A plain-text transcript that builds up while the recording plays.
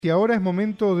Y ahora es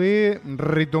momento de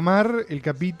retomar el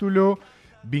capítulo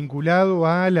vinculado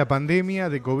a la pandemia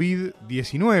de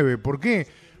COVID-19. ¿Por qué?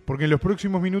 Porque en los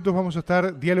próximos minutos vamos a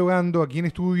estar dialogando aquí en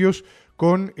estudios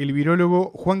con el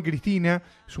virólogo Juan Cristina.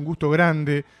 Es un gusto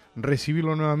grande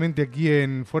recibirlo nuevamente aquí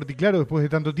en Fuerte y Claro después de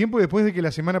tanto tiempo y después de que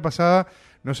la semana pasada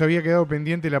nos había quedado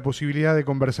pendiente la posibilidad de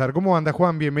conversar. ¿Cómo anda,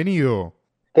 Juan? Bienvenido.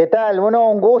 ¿Qué tal?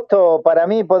 Bueno, un gusto para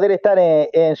mí poder estar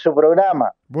en su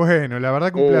programa. Bueno, la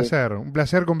verdad que Eh, un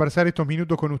placer conversar estos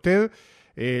minutos con usted.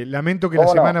 Lamento que la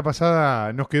 ¿Cómo semana no?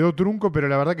 pasada nos quedó trunco, pero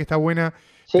la verdad que está buena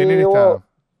tener Sí, esta...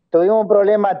 tuvimos un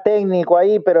problema técnico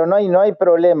ahí, pero no hay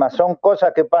problema, son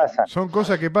cosas que pasan. Son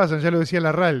cosas que pasan, ya lo decía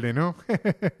Larralde, ¿no?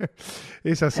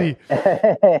 Es así,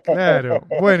 claro.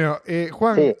 Bueno,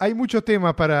 Juan, Sí, hay muchos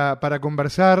temas para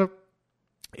conversar,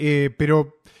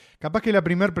 pero capaz que la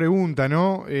primera pregunta,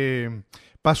 ¿no?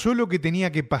 ¿Pasó lo que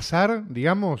tenía que pasar,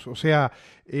 digamos? O sea,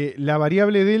 la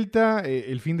variable Delta,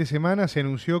 el fin de semana se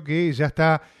anunció que ya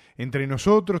está entre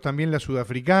nosotros, también la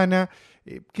sudafricana.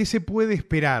 ¿Qué se puede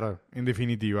esperar, en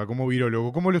definitiva, como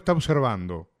virólogo? ¿Cómo lo está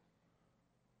observando?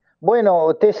 bueno,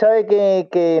 usted sabe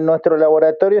que nuestro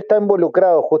laboratorio está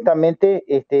involucrado justamente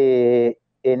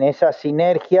en esa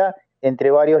sinergia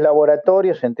entre varios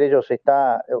laboratorios, entre ellos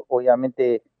está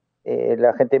obviamente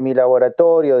la gente de mi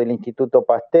laboratorio, del Instituto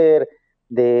Pasteur,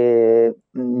 del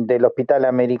Hospital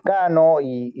Americano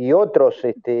y otros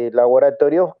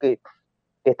laboratorios que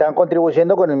están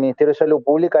contribuyendo con el Ministerio de Salud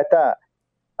Pública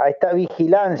a esta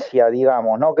vigilancia,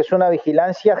 digamos, ¿no? Que es una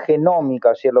vigilancia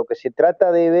genómica, o sea, lo que se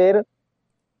trata de ver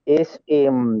es,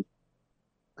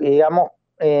 digamos,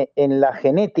 en la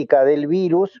genética del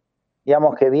virus,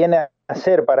 digamos, que viene a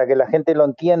ser, para que la gente lo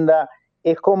entienda,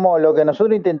 es como lo que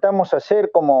nosotros intentamos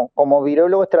hacer como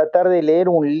virólogos, tratar de leer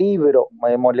un libro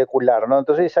molecular, ¿no?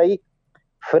 Entonces hay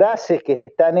frases que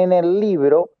están en el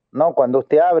libro, ¿no? Cuando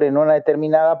usted abre en una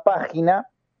determinada página,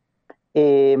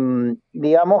 eh,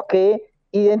 digamos que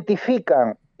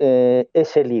identifican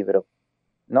ese libro,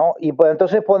 ¿no? Y pues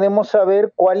entonces podemos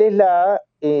saber cuáles las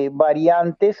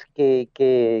variantes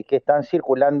que están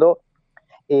circulando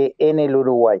en el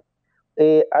Uruguay.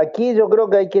 Aquí yo creo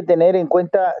que hay que tener en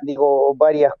cuenta, digo,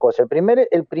 varias cosas.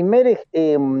 El primer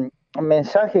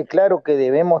mensaje claro que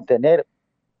debemos tener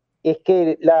es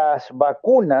que las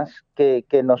vacunas que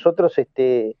nosotros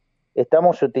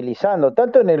estamos utilizando,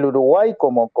 tanto en el Uruguay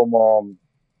como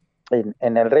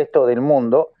en el resto del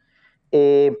mundo,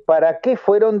 ¿para qué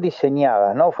fueron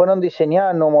diseñadas? ¿No? Fueron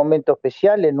diseñadas en un momento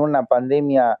especial, en una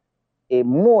pandemia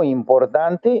muy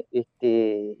importante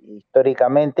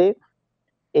históricamente,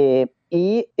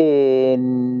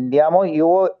 digamos, y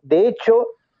hubo, de hecho,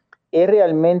 es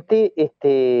realmente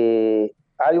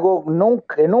algo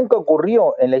que nunca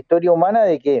ocurrió en la historia humana,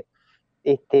 de que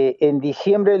en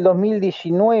diciembre del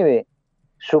 2019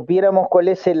 supiéramos cuál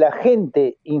es el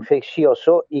agente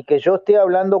infeccioso y que yo esté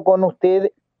hablando con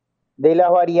usted de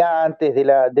las variantes,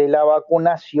 de la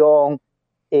vacunación.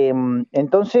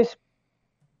 Entonces,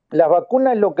 las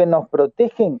vacunas lo que nos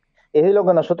protegen es de lo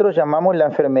que nosotros llamamos la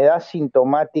enfermedad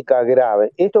sintomática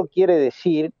grave. Esto quiere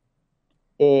decir,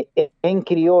 en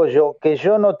criollo, que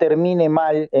yo no termine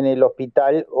mal en el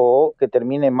hospital o que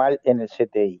termine mal en el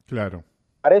CTI. Claro.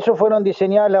 Para eso fueron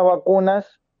diseñadas las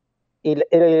vacunas,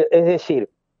 es decir,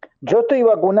 yo estoy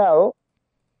vacunado,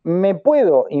 me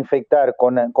puedo infectar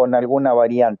con alguna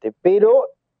variante, pero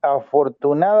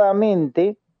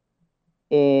afortunadamente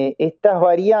estas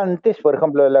variantes, por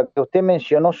ejemplo, la que usted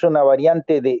mencionó es una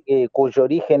variante cuyo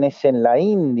origen es en la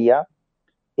India.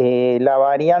 La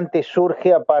variante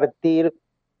surge a partir,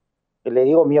 le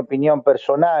digo mi opinión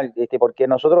personal, porque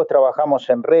nosotros trabajamos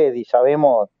en red y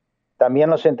sabemos, también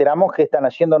nos enteramos qué están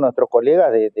haciendo nuestros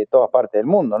colegas de todas partes del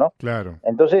mundo, ¿no? Claro.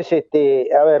 Entonces,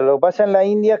 a ver, lo que pasa en la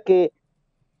India es que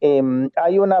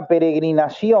hay una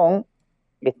peregrinación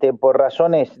por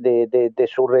razones de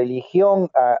su religión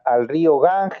al río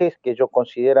Ganges, que ellos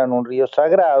consideran un río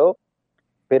sagrado,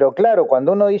 pero claro,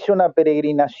 cuando uno dice una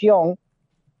peregrinación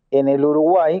en el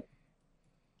Uruguay,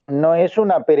 no es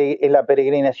la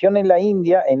peregrinación en la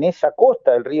India, en esa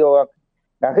costa del río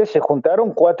Ganges se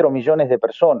juntaron 4 millones de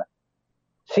personas,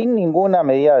 sin ninguna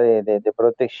medida de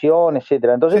protección,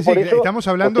 etcétera. Sí, Entonces, sí, por eso estamos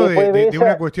hablando usted puede ver de una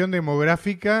esa. cuestión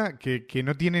demográfica que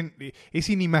no tienen, es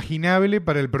inimaginable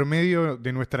para el promedio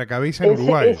de nuestra cabeza en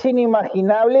Uruguay. Es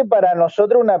inimaginable para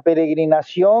nosotros una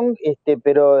peregrinación,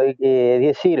 pero es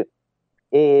decir,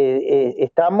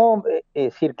 estamos,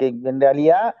 es decir, que en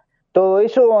realidad todo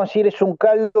eso, vamos a decir, es un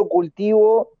caldo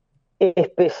cultivo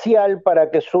especial para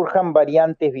que surjan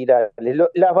variantes virales.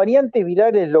 Las variantes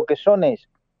virales lo que son es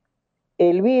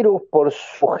el virus por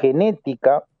su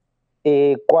genética,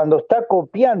 cuando está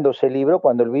copiándose el libro,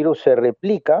 cuando el virus se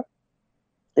replica,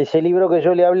 ese libro que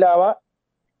yo le hablaba,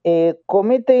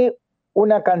 comete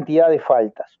una cantidad de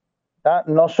faltas. ¿tá?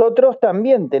 Nosotros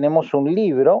también tenemos un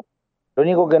libro, lo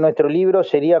único que nuestro libro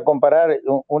sería comparar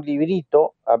un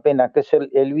librito, apenas que es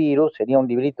el virus, sería un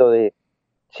librito de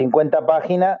 50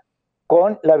 páginas,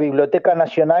 con la Biblioteca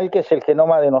Nacional, que es el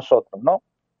genoma de nosotros, ¿no?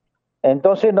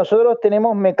 Entonces nosotros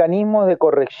tenemos mecanismos de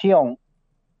corrección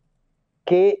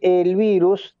que el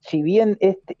virus, si bien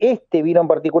este virus en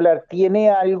particular tiene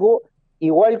algo,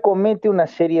 igual comete una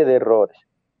serie de errores.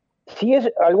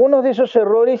 Algunos de esos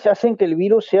errores hacen que el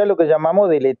virus sea lo que llamamos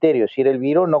deleterio, es decir, el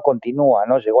virus no continúa,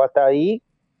 no llegó hasta ahí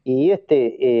y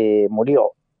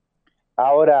murió.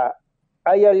 Ahora,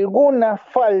 hay algunas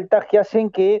faltas que hacen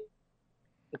que,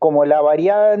 como la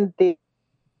variante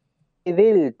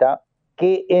delta,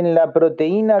 que en la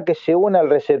proteína que se une al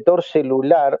receptor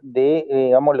celular de,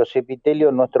 digamos, los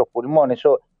epitelios de nuestros pulmones,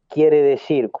 eso quiere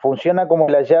decir, funciona como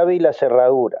la llave y la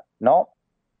cerradura, ¿no?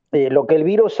 Lo que el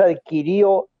virus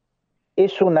adquirió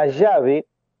es una llave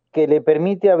que le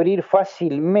permite abrir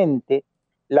fácilmente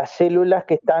las células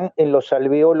que están en los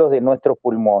alvéolos de nuestros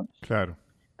pulmones. Claro.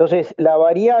 Entonces, la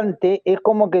variante es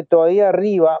como que todavía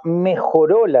arriba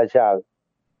mejoró la llave,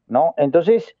 ¿no?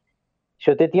 Entonces,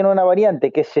 si usted tiene una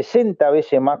variante que es 60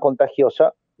 veces más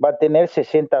contagiosa, va a tener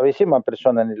 60 veces más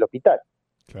personas en el hospital.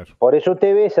 Claro. Por eso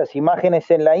usted ve esas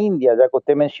imágenes en la India, ya que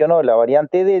usted mencionó la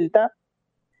variante Delta.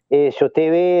 Si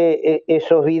usted ve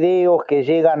esos videos que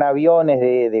llegan aviones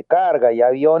de carga y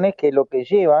aviones que lo que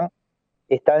llevan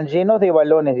están llenos de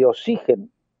balones de oxígeno,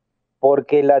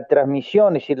 porque la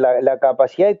transmisión, es decir, la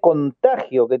capacidad de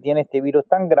contagio que tiene este virus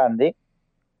tan grande,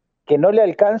 que no le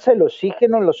alcanza el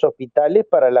oxígeno en los hospitales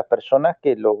para las personas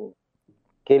que lo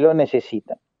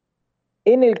necesitan.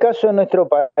 En el caso de nuestro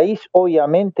país,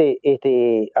 obviamente,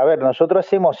 a ver, nosotros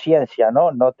hacemos ciencia,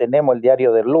 ¿no? No tenemos el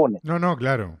diario del lunes. No,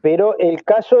 claro. Pero el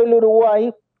caso del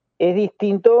Uruguay es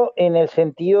distinto en el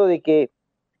sentido de que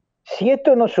si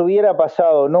esto nos hubiera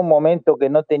pasado en un momento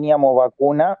que no teníamos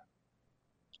vacuna,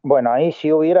 bueno, ahí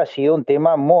sí hubiera sido un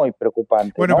tema muy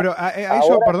preocupante. Bueno, ¿no? pero a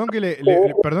eso, Ahora,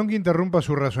 perdón que interrumpa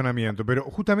su razonamiento, pero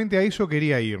justamente a eso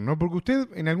quería ir, ¿no? Porque usted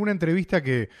en alguna entrevista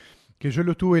que yo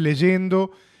lo estuve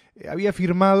leyendo, había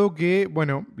afirmado que,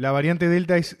 bueno, la variante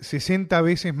Delta es 60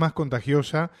 veces más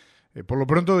contagiosa, por lo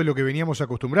pronto de lo que veníamos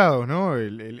acostumbrados, ¿no?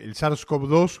 El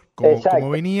SARS-CoV-2 como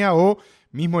venía, o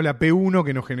mismo la P1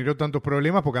 que nos generó tantos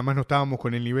problemas, porque además no estábamos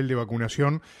con el nivel de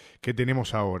vacunación que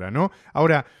tenemos ahora, ¿no?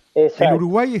 Ahora, exacto. ¿el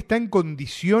Uruguay está en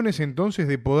condiciones entonces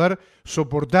de poder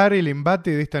soportar el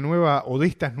embate de esta nueva o de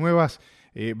estas nuevas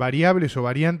variables o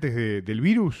variantes del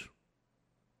virus?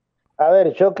 A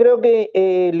ver, yo creo que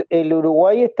el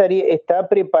Uruguay está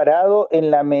preparado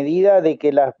en la medida de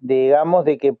que digamos,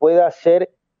 de que pueda hacer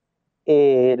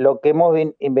lo que hemos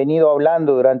venido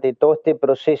hablando durante todo este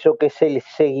proceso, que es el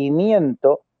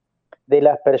seguimiento de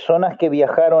las personas que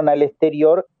viajaron al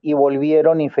exterior y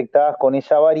volvieron infectadas con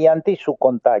esa variante y sus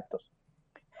contactos.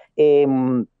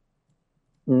 No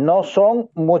son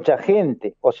mucha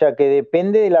gente, o sea que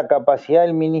depende de la capacidad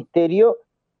del ministerio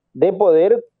de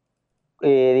poder,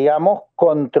 digamos,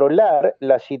 controlar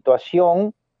la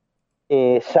situación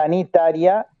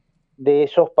sanitaria de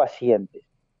esos pacientes.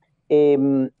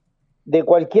 De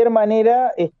cualquier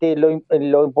manera,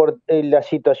 la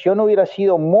situación hubiera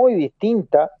sido muy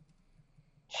distinta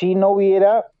si no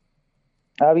hubiera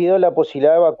habido la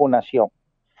posibilidad de vacunación.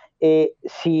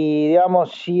 Si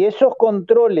esos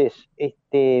controles,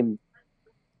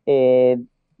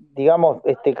 digamos,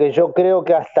 que yo creo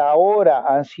que hasta ahora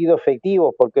han sido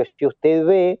efectivos, porque si usted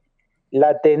ve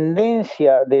la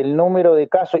tendencia del número de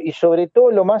casos, y sobre todo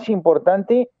lo más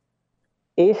importante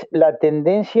es la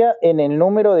tendencia en el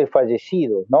número de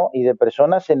fallecidos, ¿no? Y de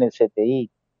personas en el CTI,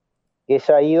 que es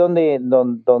ahí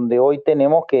donde hoy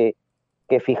tenemos que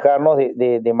fijarnos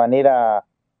de manera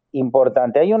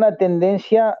importante. Hay una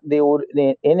tendencia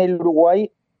en el Uruguay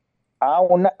a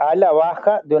la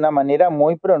baja de una manera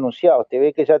muy pronunciada. Usted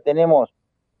ve que ya tenemos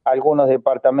algunos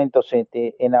departamentos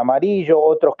en amarillo,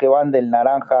 otros que van del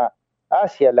naranja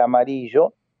hacia el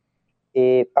amarillo.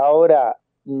 Ahora,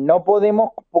 no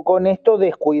podemos con esto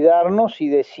descuidarnos y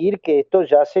decir que esto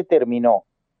ya se terminó,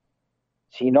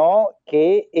 sino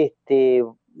que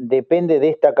depende de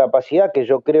esta capacidad que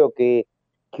yo creo que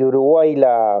Uruguay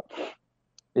la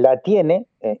tiene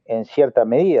en cierta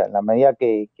medida, en la medida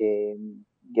que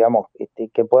digamos,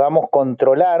 que podamos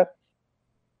controlar,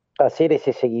 hacer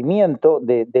ese seguimiento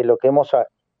de lo que hemos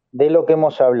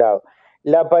hablado.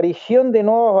 La aparición de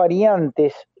nuevas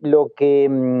variantes lo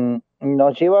que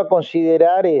nos lleva a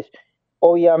considerar es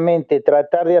obviamente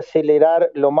tratar de acelerar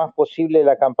lo más posible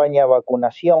la campaña de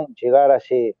vacunación, llegar a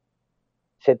ese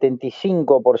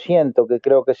 75%, que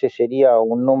creo que ese sería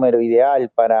un número ideal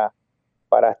para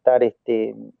estar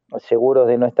seguros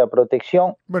de nuestra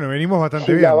protección. Bueno, venimos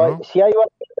bastante bien, ¿no? Si hay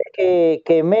variantes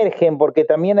que emergen, porque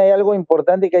también hay algo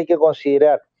importante que hay que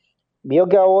considerar. Vio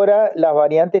que ahora las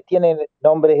variantes tienen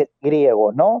nombres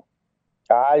griegos, ¿no?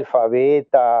 Alfa,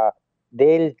 beta,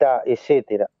 delta,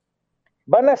 etcétera.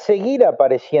 Van a seguir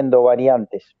apareciendo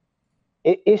variantes.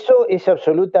 Eso es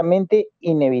absolutamente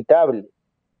inevitable.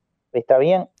 ¿Está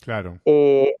bien? Claro.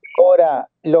 Ahora,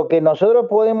 lo que nosotros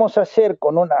podemos hacer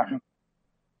con una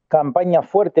campaña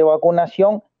fuerte de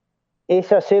vacunación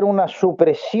es hacer una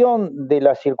supresión de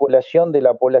la circulación de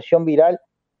la población viral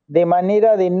de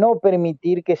manera de no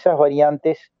permitir que esas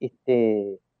variantes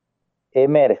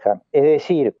emerjan. Es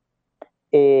decir,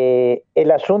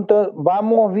 el asunto,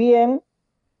 vamos bien,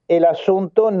 el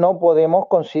asunto no podemos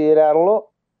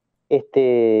considerarlo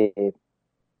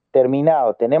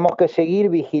terminado. Tenemos que seguir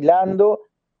vigilando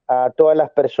a todas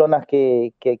las personas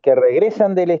que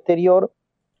regresan del exterior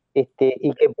y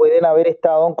que pueden haber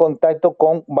estado en contacto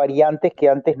con variantes que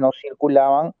antes no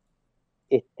circulaban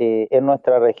en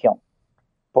nuestra región.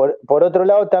 Por otro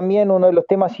lado, también uno de los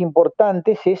temas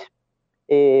importantes es,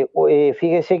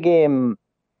 fíjese que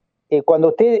cuando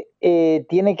usted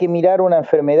tiene que mirar una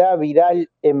enfermedad viral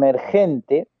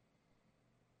emergente,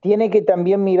 tiene que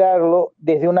también mirarlo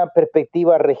desde una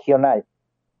perspectiva regional.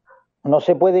 No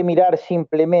se puede mirar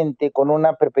simplemente con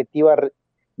una perspectiva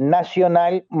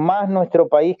nacional, más nuestro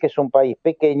país, que es un país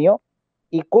pequeño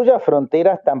y cuyas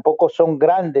fronteras tampoco son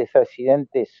grandes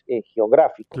accidentes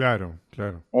geográficos. Claro,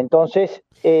 claro. Entonces,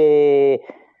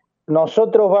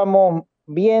 nosotros vamos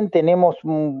bien,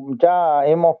 ya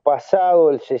hemos pasado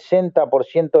el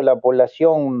 60% de la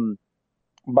población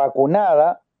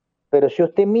vacunada, pero si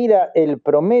usted mira el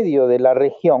promedio de la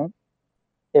región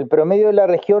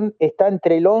está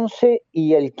entre el 11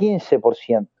 y el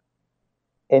 15%.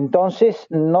 Entonces,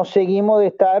 no seguimos de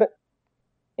estar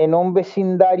en un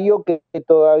vecindario que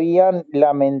todavía,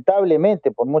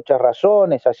 lamentablemente, por muchas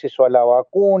razones, acceso a la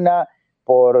vacuna,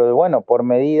 por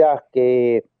medidas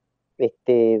que,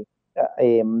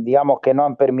 digamos que no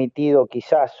han permitido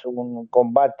quizás un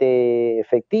combate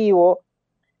efectivo,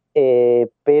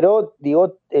 pero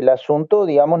digo, el asunto,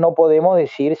 digamos, no podemos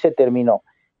decir se terminó.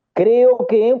 Creo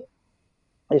que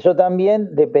eso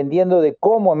también, dependiendo de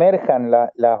cómo emerjan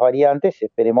las variantes,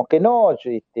 esperemos que no,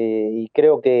 y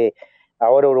creo que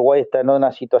ahora Uruguay está en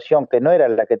una situación que no era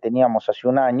la que teníamos hace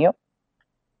un año,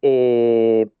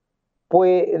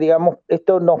 pues, digamos,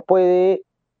 esto nos puede,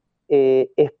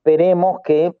 esperemos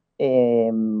que,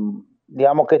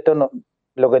 digamos que esto no,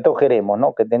 lo que todos queremos,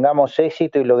 ¿no? Que tengamos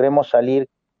éxito y logremos salir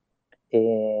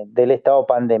del estado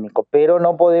pandémico, pero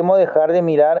no podemos dejar de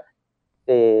mirar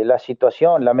la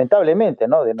situación, lamentablemente,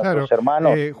 ¿no? De nuestros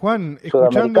hermanos. Juan,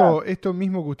 escuchando esto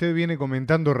mismo que usted viene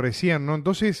comentando recién, ¿no?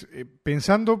 Entonces,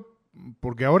 pensando,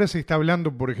 porque ahora se está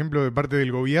hablando, por ejemplo, de parte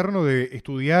del gobierno de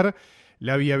estudiar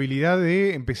la viabilidad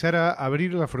de empezar a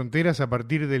abrir las fronteras a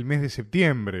partir del mes de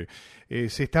septiembre.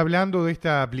 Se está hablando de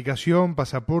esta aplicación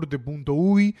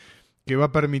pasaporte.uy que va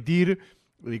a permitir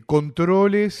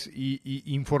controles y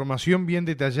información bien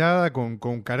detallada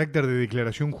con carácter de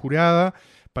declaración jurada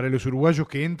para los uruguayos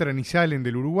que entran y salen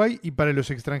del Uruguay y para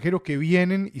los extranjeros que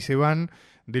vienen y se van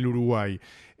del Uruguay.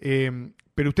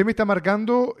 Pero usted me está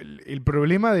marcando el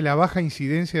problema de la baja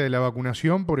incidencia de la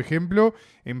vacunación, por ejemplo,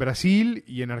 en Brasil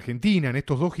y en Argentina, en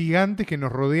estos dos gigantes que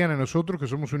nos rodean a nosotros, que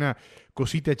somos una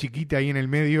cosita chiquita ahí en el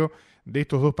medio de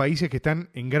estos dos países que están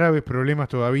en graves problemas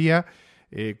todavía,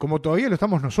 como todavía lo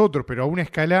estamos nosotros, pero a una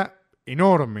escala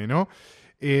enorme, ¿no?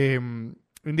 En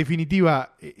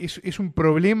definitiva, es un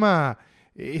problema...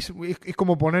 Es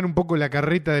como poner un poco la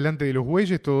carreta delante de los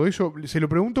bueyes, todo eso. Se lo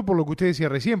pregunto por lo que usted decía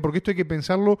recién, porque esto hay que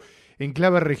pensarlo en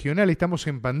clave regional. Estamos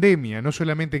en pandemia, no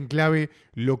solamente en clave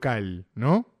local,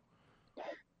 ¿no?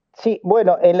 Sí,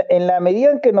 bueno, en la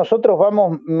medida en que nosotros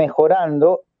vamos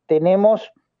mejorando, tenemos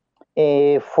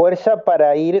fuerza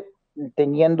para ir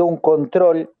teniendo un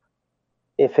control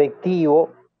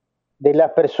efectivo de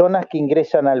las personas que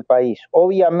ingresan al país.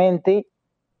 Obviamente,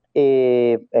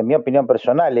 en mi opinión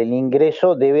personal, el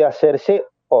ingreso debe hacerse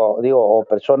o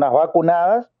personas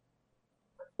vacunadas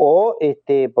o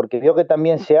porque veo que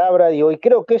también se abra, y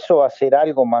creo que eso va a ser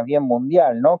algo más bien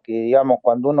mundial, ¿no? Que digamos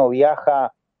cuando uno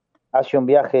viaja, hace un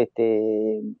viaje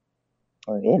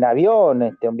en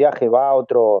avión, un viaje va a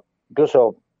otro,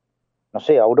 incluso, no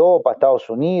sé, a Europa, Estados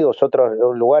Unidos, otros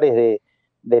lugares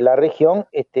de la región,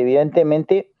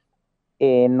 evidentemente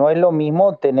no es lo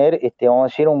mismo tener, vamos a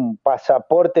decir, un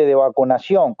pasaporte de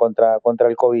vacunación contra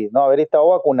el COVID, ¿no? Haber estado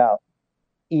vacunado.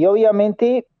 Y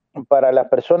obviamente, para las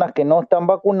personas que no están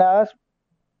vacunadas,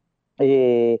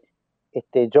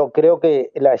 yo creo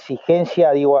que la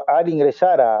exigencia, digo, al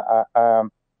ingresar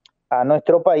a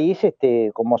nuestro país,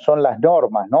 como son las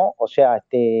normas, ¿no? O sea,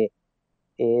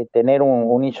 tener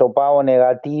un hisopado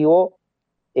negativo,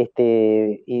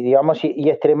 y digamos, y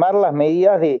extremar las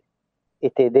medidas de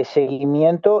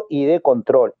seguimiento y de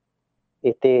control.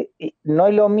 Y no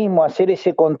es lo mismo hacer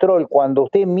ese control cuando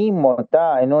usted mismo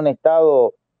está en un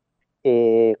estado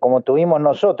como tuvimos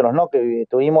nosotros, ¿no? Que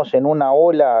tuvimos en una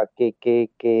ola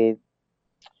que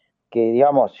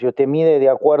digamos, si usted mide de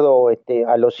acuerdo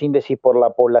a los índices por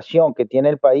la población que tiene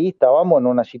el país, estábamos en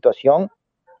una situación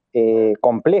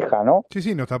compleja, ¿no?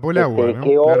 Sí, nos tapó el agua, ¿no?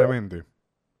 Que Claramente.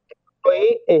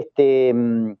 Hoy,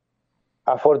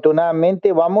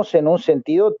 afortunadamente, vamos en un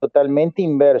sentido totalmente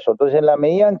inverso. Entonces, en la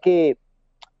medida en que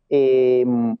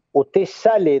usted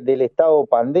sale del estado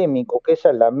pandémico, que esa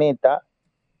es la meta,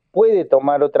 puede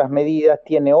tomar otras medidas,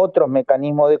 tiene otros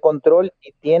mecanismos de control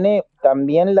y tiene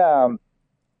también la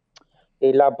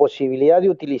posibilidad de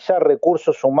utilizar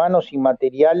recursos humanos y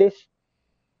materiales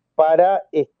para,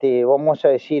 vamos a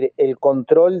decir, el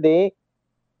control de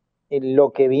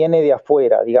lo que viene de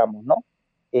afuera, digamos, ¿no?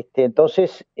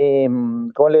 Entonces,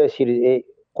 ¿cómo le voy a decir?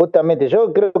 Justamente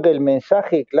yo creo que el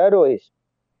mensaje claro es,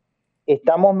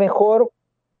 estamos mejor,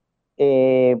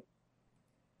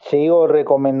 sigo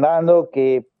recomendando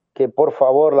que por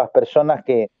favor las personas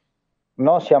que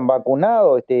no se han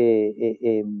vacunado,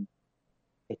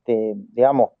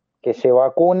 digamos, que se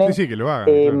vacunen. Sí, que lo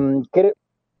hagan. Claro.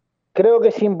 Creo que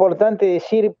es importante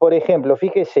decir, por ejemplo,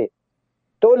 fíjese,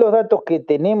 todos los datos que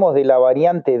tenemos de la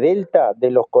variante Delta de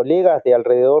los colegas de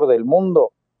alrededor del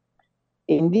mundo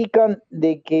indican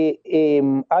de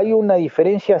que hay una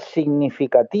diferencia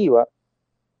significativa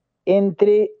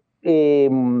entre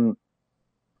una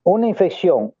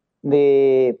infección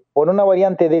por una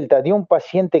variante Delta de un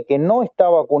paciente que no está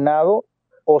vacunado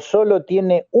o solo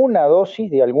tiene una dosis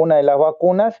de alguna de las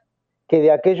vacunas que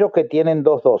de aquellos que tienen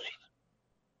 2 dosis.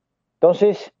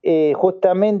 Entonces,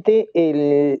 justamente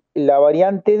la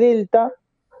variante Delta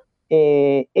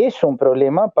es un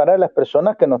problema para las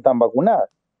personas que no están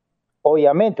vacunadas.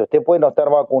 Obviamente, usted puede no estar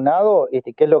vacunado,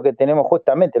 que es lo que tenemos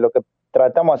justamente, lo que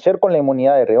tratamos de hacer con la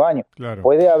inmunidad de rebaño. Claro.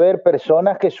 Puede haber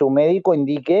personas que su médico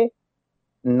indique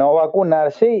no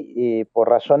vacunarse por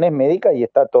razones médicas y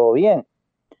está todo bien.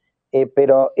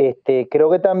 Pero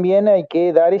creo que también hay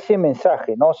que dar ese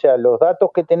mensaje, ¿no? O sea, los datos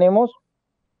que tenemos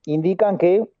indican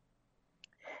que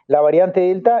la variante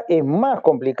Delta es más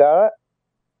complicada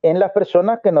en las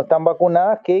personas que no están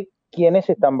vacunadas que quienes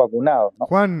están vacunados, ¿no?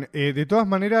 Juan, de todas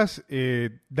maneras,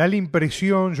 da la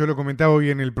impresión, yo lo comentaba hoy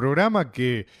en el programa,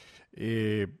 que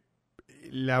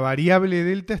la variable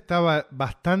Delta estaba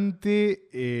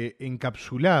bastante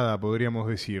encapsulada, podríamos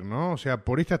decir, ¿no? O sea,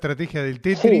 por esta estrategia del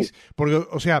Tetris, sí. Porque,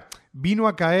 o sea, vino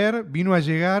a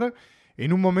llegar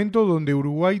en un momento donde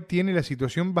Uruguay tiene la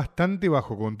situación bastante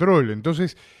bajo control.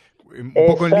 Entonces, un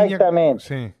poco en línea...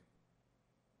 Sí.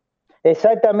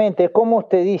 Exactamente, como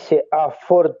usted dice,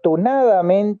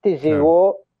 afortunadamente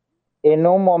llegó en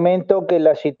un momento que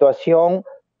la situación,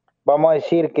 vamos a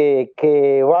decir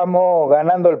que vamos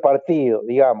ganando el partido,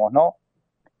 digamos, ¿no?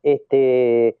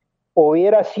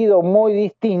 Hubiera sido muy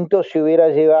distinto si hubiera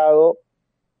llegado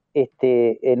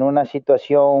en una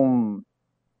situación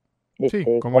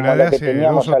como la de hace que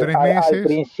teníamos 2 o 3 meses. Al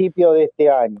principio de este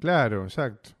año. Claro,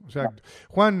 exacto.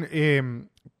 Juan,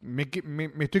 me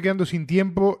estoy quedando sin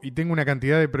tiempo y tengo una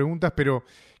cantidad de preguntas, pero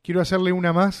quiero hacerle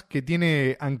una más que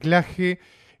tiene anclaje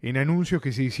en anuncios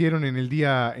que se hicieron en el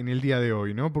día de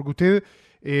hoy, ¿no? Porque usted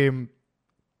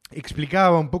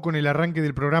explicaba un poco en el arranque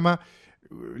del programa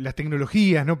las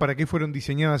tecnologías, ¿no? Para qué fueron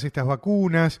diseñadas estas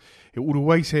vacunas.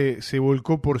 Uruguay se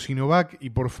volcó por Sinovac y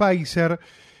por Pfizer.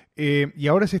 Y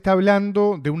ahora se está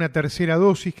hablando de una tercera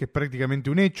dosis, que es prácticamente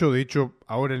un hecho. De hecho,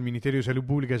 ahora el Ministerio de Salud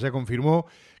Pública ya confirmó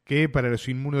que para los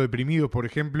inmunodeprimidos, por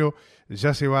ejemplo,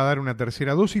 ya se va a dar una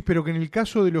tercera dosis, pero que en el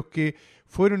caso de los que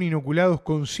fueron inoculados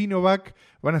con Sinovac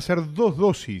van a ser 2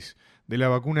 dosis de la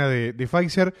vacuna de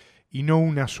Pfizer y no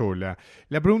una sola.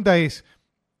 La pregunta es...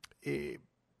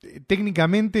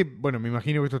 técnicamente, bueno, me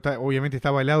imagino que esto obviamente está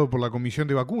avalado por la Comisión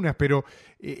de Vacunas, pero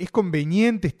 ¿es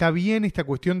conveniente, está bien esta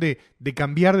cuestión de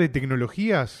cambiar de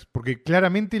tecnologías? Porque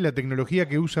claramente la tecnología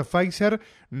que usa Pfizer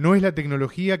no es la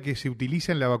tecnología que se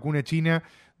utiliza en la vacuna china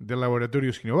del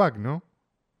laboratorio Sinovac, ¿no?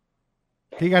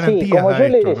 ¿Qué garantías da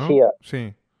esto, le decía, ¿no?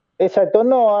 Sí. Exacto,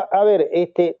 no, a ver,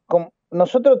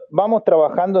 nosotros vamos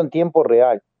trabajando en tiempo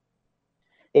real.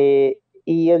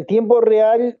 y el tiempo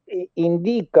real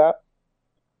indica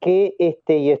que,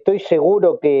 y estoy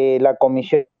seguro que la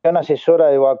Comisión Asesora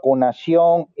de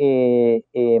Vacunación,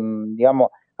 digamos,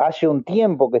 hace un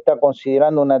tiempo que está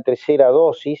considerando una tercera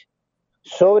dosis,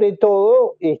 sobre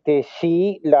todo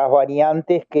si las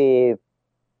variantes que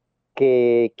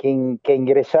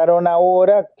ingresaron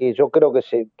ahora, que yo creo que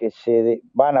se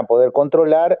van a poder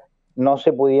controlar, no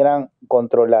se pudieran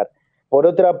controlar. Por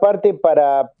otra parte,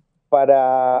 para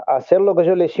hacer lo que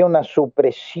yo le decía, una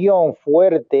supresión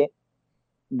fuerte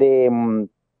de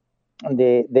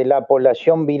la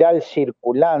población viral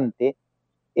circulante,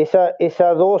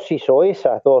 esa dosis o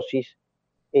esas dosis,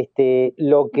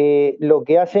 lo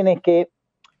que hacen es que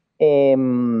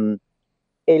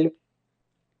es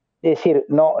decir,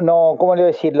 ¿cómo le voy a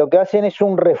decir? Lo que hacen es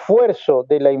un refuerzo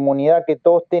de la inmunidad que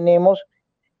todos tenemos,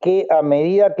 que a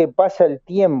medida que pasa el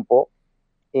tiempo,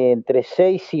 entre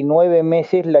 6 y 9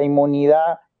 meses, la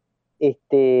inmunidad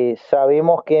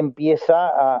sabemos que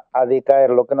empieza a decaer.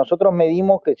 Lo que nosotros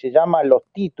medimos, que se llama los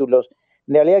títulos,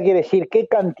 en realidad quiere decir qué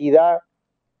cantidad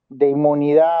de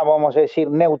inmunidad, vamos a decir,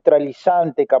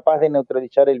 neutralizante, capaz de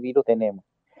neutralizar el virus tenemos.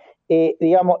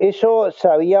 Digamos, eso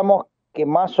sabíamos que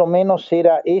más o menos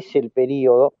es el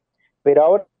periodo, pero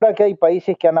ahora que hay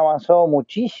países que han avanzado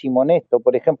muchísimo en esto,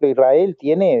 por ejemplo, Israel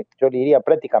tiene, yo le diría,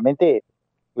 prácticamente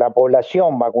la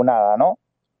población vacunada, ¿no?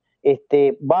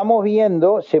 Vamos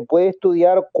viendo, se puede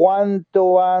estudiar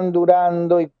cuánto van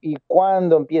durando y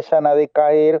cuándo empiezan a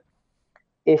decaer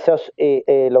esos,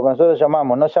 lo que nosotros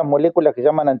llamamos, ¿no? Esas moléculas que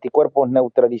llaman anticuerpos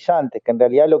neutralizantes, que en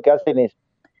realidad lo que hacen es,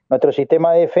 nuestro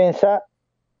sistema de defensa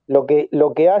lo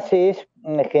que hace es,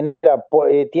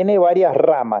 tiene varias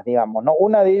ramas, digamos, ¿no?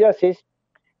 Una de ellas es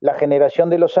la generación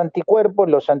de los anticuerpos.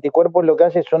 Los anticuerpos lo que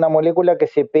hace es una molécula que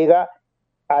se pega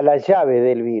a la llave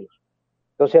del virus.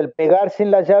 Entonces, al pegarse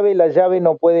en la llave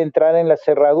no puede entrar en la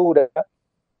cerradura,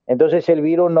 entonces el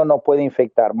virus no nos puede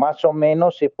infectar. Más o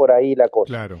menos es por ahí la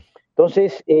cosa. Claro.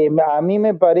 Entonces, a mí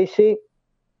me parece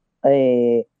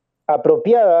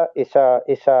apropiada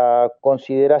esa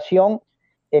consideración,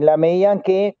 en la medida en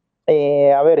que,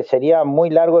 sería muy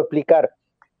largo explicar.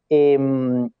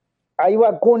 Hay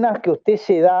vacunas que usted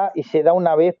se da y se da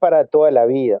una vez para toda la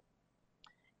vida.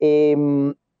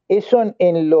 Eso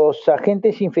en los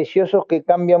agentes infecciosos que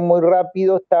cambian muy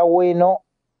rápido, está bueno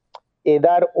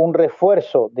dar un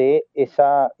refuerzo de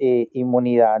esa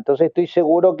inmunidad. Entonces estoy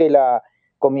seguro que la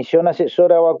Comisión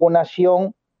Asesora de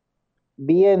Vacunación,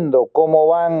 viendo cómo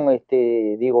van,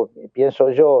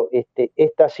 pienso yo,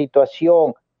 esta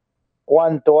situación,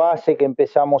 cuánto hace que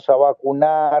empezamos a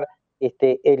vacunar,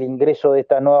 el ingreso de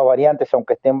estas nuevas variantes,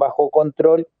 aunque estén bajo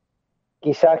control,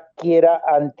 quizás quiera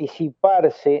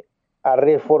anticiparse a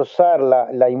reforzar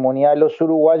la inmunidad de los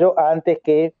uruguayos antes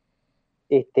que,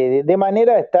 de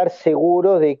manera de estar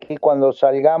seguros de que cuando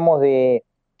salgamos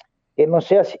que no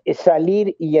sea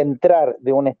salir y entrar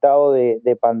de un estado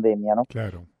de pandemia, ¿no?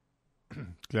 Claro,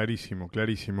 clarísimo,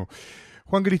 clarísimo.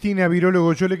 Juan Cristina,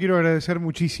 virólogo, yo le quiero agradecer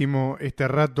muchísimo este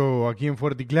rato aquí en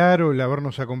Fuerte y Claro, el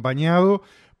habernos acompañado,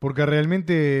 porque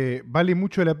realmente vale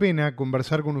mucho la pena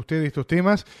conversar con usted de estos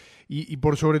temas y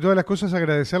por sobre todas las cosas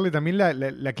agradecerle también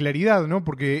la claridad, ¿no?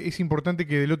 Porque es importante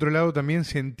que del otro lado también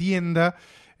se entienda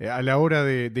a la hora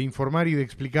de informar y de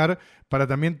explicar para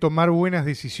también tomar buenas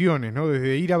decisiones, ¿no?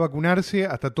 Desde ir a vacunarse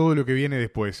hasta todo lo que viene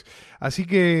después. Así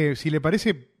que, si le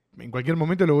parece, en cualquier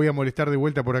momento lo voy a molestar de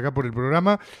vuelta por acá por el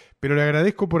programa, pero le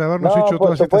agradezco por habernos hecho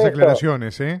todas estas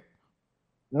aclaraciones, ¿eh?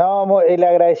 No, el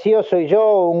agradecido soy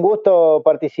yo, un gusto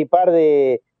participar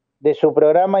de su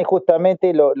programa y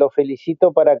justamente lo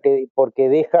felicito porque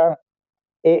dejan,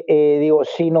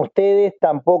 sin ustedes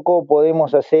tampoco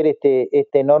podemos hacer este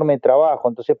enorme trabajo,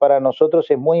 entonces para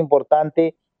nosotros es muy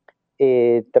importante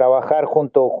trabajar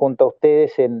junto a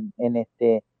ustedes en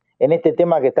este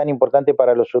tema que es tan importante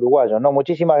para los uruguayos, ¿no?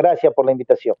 Muchísimas gracias por la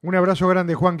invitación. Un abrazo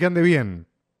grande, Juan, que ande bien.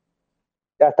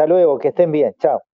 Hasta luego, que estén bien, chao.